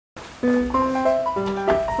How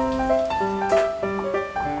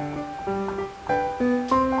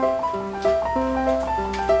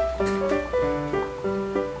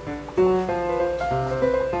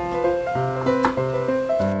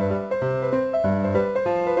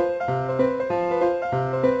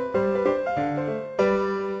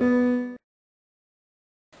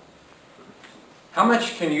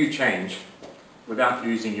much can you change without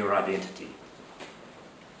losing your identity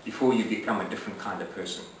before you become a different kind of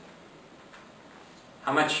person?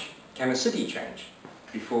 How much can a city change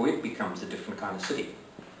before it becomes a different kind of city?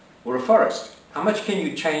 Or a forest? How much can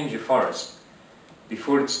you change a forest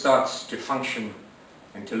before it starts to function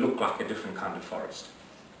and to look like a different kind of forest?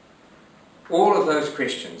 All of those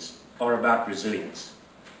questions are about resilience.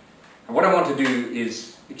 And what I want to do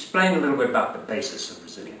is explain a little bit about the basis of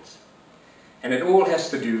resilience. And it all has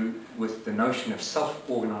to do with the notion of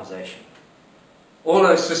self-organization. All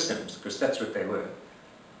those systems, because that's what they were,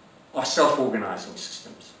 are self-organizing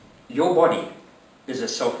systems. Your body is a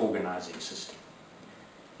self-organizing system.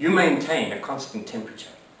 You maintain a constant temperature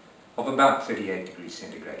of about 38 degrees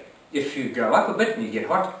centigrade. If you go up a bit and you get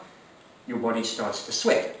hot, your body starts to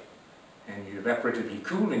sweat. And you evaporatively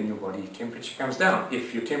cool and your body temperature comes down.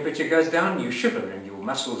 If your temperature goes down, you shiver and your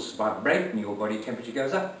muscles vibrate and your body temperature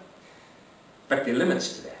goes up. But there are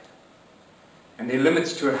limits to that. And there are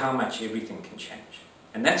limits to how much everything can change.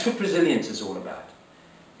 And that's what resilience is all about.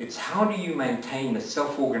 It's how do you maintain the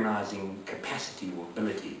self-organizing capacity or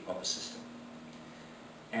ability of a system.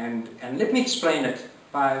 And let me explain it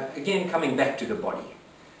by, again, coming back to the body.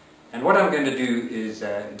 And what I'm going to do is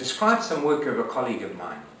describe some work of a colleague of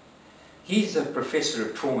mine. He's a professor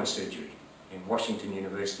of trauma surgery in Washington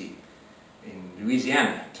University in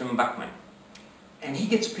Louisiana, Tim Buckman. And he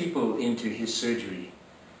gets people into his surgery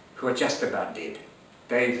who are just about dead.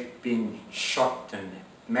 They've been shot and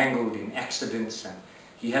mangled in accidents, and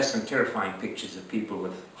he has some terrifying pictures of people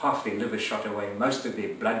with half their liver shot away, most of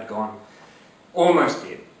their blood gone, almost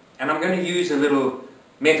dead. And I'm going to use a little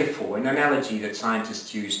metaphor, an analogy that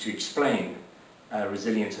scientists use to explain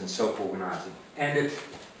resilience and self-organizing. And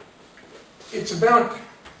it's about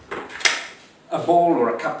a ball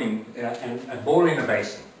or a cup in a ball in a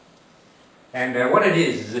basin. And what it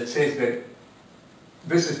is it says that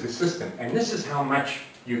this is the system, and this is how much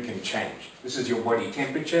you can change. This is your body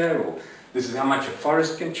temperature, or this is how much a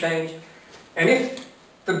forest can change. And if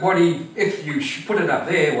the body, if you put it up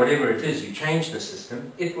there, whatever it is, you change the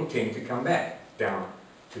system, it will tend to come back down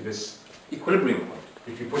to this equilibrium point.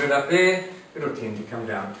 If you put it up there, it will tend to come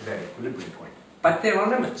down to that equilibrium point. But there are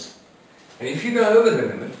limits. And if you go over the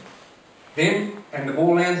limit, then, and the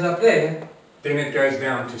ball lands up there, then it goes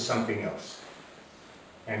down to something else.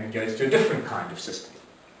 And it goes to a different kind of system.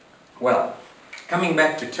 Well, coming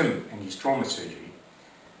back to Tim and his trauma surgery,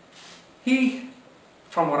 he,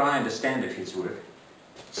 from what I understand of his work,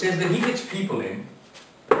 says that he gets people in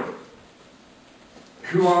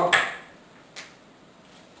who are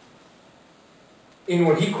in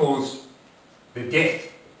what he calls the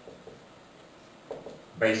death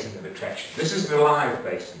basin of attraction. This is the live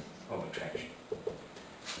basin of attraction.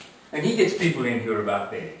 And he gets people in who are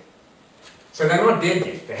about there. So they're not dead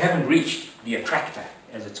yet. They haven't reached the attractor,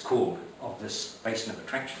 as it's called, of this basin of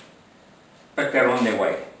attraction. But they're on their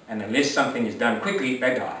way. And unless something is done quickly,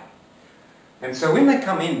 they die. And so when they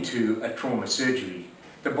come into a trauma surgery,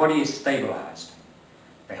 the body is stabilized.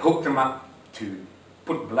 They hook them up to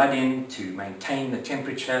put blood in, to maintain the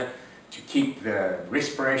temperature, to keep the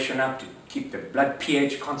respiration up, to keep the blood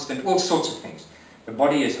pH constant, all sorts of things. The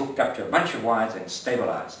body is hooked up to a bunch of wires and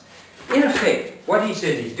stabilized. In effect, what he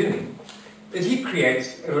says he's doing is he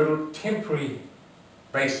creates a little temporary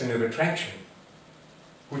basin of attraction,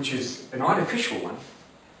 which is an artificial one,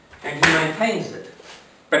 and he maintains it,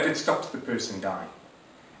 but it stops the person dying.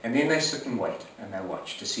 And then they sit and wait, and they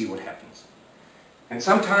watch to see what happens. And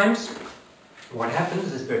sometimes what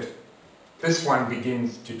happens is that this one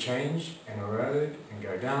begins to change and erode and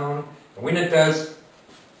go down, and when it does,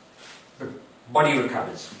 the body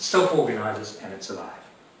recovers, it self-organizes, and it's alive.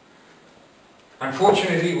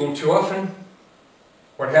 Unfortunately, all too often,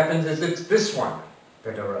 what happens is it's this one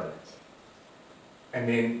that erodes, and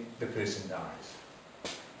then the person dies.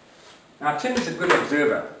 Now, Tim is a good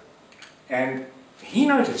observer, and he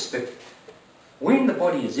noticed that when the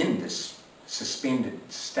body is in this suspended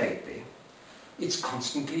state there, it's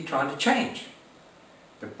constantly trying to change.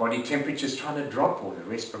 The body temperature is trying to drop, or the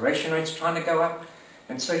respiration rate's trying to go up,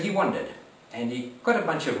 and so he wondered, and he got a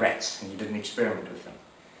bunch of rats, and he did an experiment with them.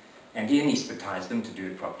 And he anesthetized them to do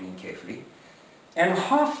it properly and carefully. And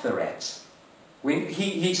half the rats, when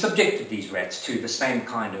he subjected these rats to the same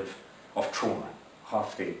kind of trauma.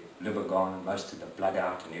 Half their liver gone, most of the blood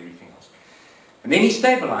out and everything else. And then he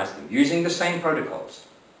stabilized them using the same protocols.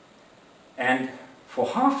 And for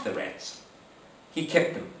half the rats, he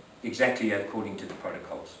kept them exactly according to the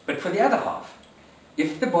protocols. But for the other half,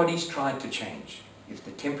 if the bodies tried to change, if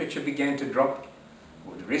the temperature began to drop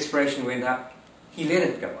or the respiration went up, he let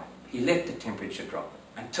it go up. He let the temperature drop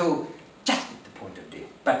until just at the point of death.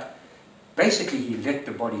 But basically he let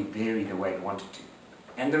the body vary the way it wanted to.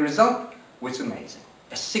 And the result was amazing.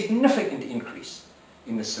 A significant increase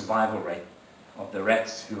in the survival rate of the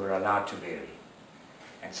rats who were allowed to vary.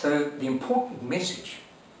 And so the important message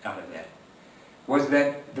out of that was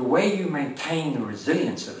that the way you maintain the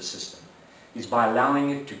resilience of a system is by allowing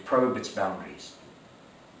it to probe its boundaries.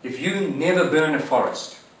 If you never burn a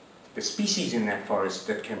forest, the species in that forest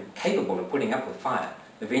that are capable of putting up with fire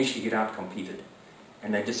eventually get outcompeted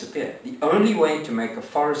and they disappear. The only way to make a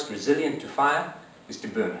forest resilient to fire is to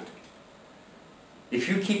burn it. If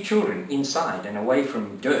you keep children inside and away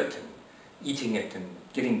from dirt and eating it and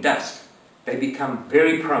getting dust, they become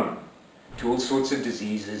very prone to all sorts of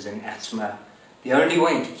diseases and asthma. The only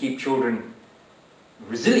way to keep children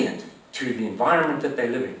resilient to the environment that they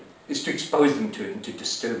live in is to expose them to it and to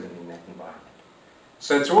disturb them in that environment.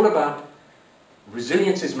 So it's all about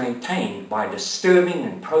resilience is maintained by disturbing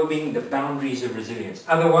and probing the boundaries of resilience.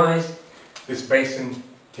 Otherwise, this basin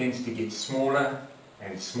tends to get smaller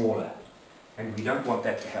and smaller, and we don't want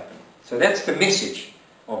that to happen. So that's the message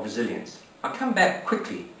of resilience. I'll come back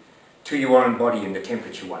quickly to your own body and the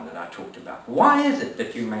temperature one that I talked about. Why is it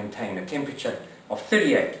that you maintain a temperature of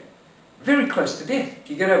 38? Very close to death. If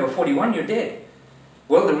you get over 41, you're dead.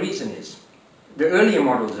 Well, the reason is, the earlier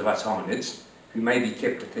models of us hominids, who may be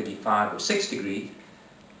kept at 35 or 6 degrees,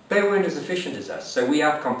 they weren't as efficient as us, so we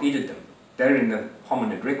outcompeted them. They're in the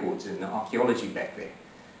hominid records, in the archaeology back there.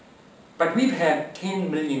 But we've had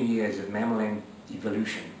 10 million years of mammal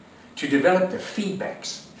evolution to develop the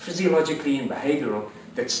feedbacks, physiologically and behavioral,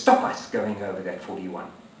 that stop us going over that 41.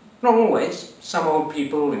 Not always. Some old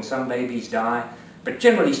people and some babies die, but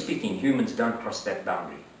generally speaking, humans don't cross that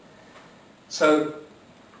boundary. So,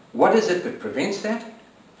 what is it that prevents that?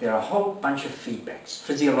 There are a whole bunch of feedbacks,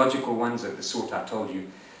 physiological ones of the sort I told you,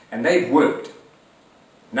 and they've worked.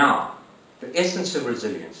 Now, the essence of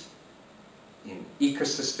resilience in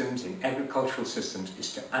ecosystems, in agricultural systems,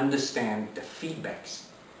 is to understand the feedbacks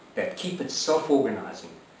that keep it self-organizing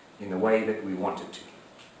in the way that we want it to.